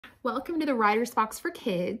Welcome to the Writer's Box for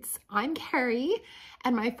Kids. I'm Carrie,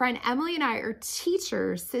 and my friend Emily and I are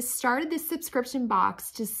teachers that started this subscription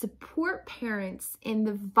box to support parents in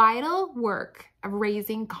the vital work of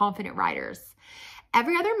raising confident writers.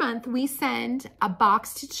 Every other month, we send a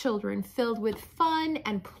box to children filled with fun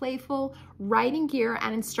and playful writing gear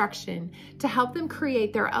and instruction to help them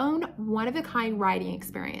create their own one-of-a-kind writing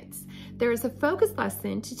experience. There is a focus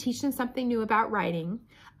lesson to teach them something new about writing,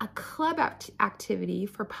 a club activity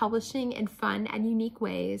for publishing in fun and unique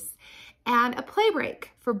ways, and a play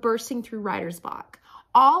break for bursting through writer's block,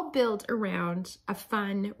 all built around a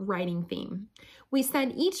fun writing theme. We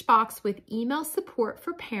send each box with email support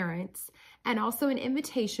for parents and also an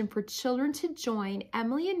invitation for children to join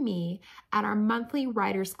Emily and me at our monthly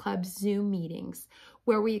Writers Club Zoom meetings,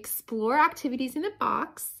 where we explore activities in the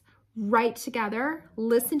box, write together,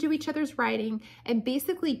 listen to each other's writing, and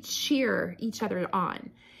basically cheer each other on.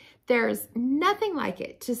 There's nothing like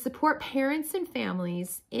it to support parents and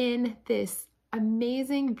families in this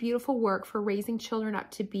amazing, beautiful work for raising children up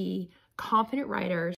to be confident writers.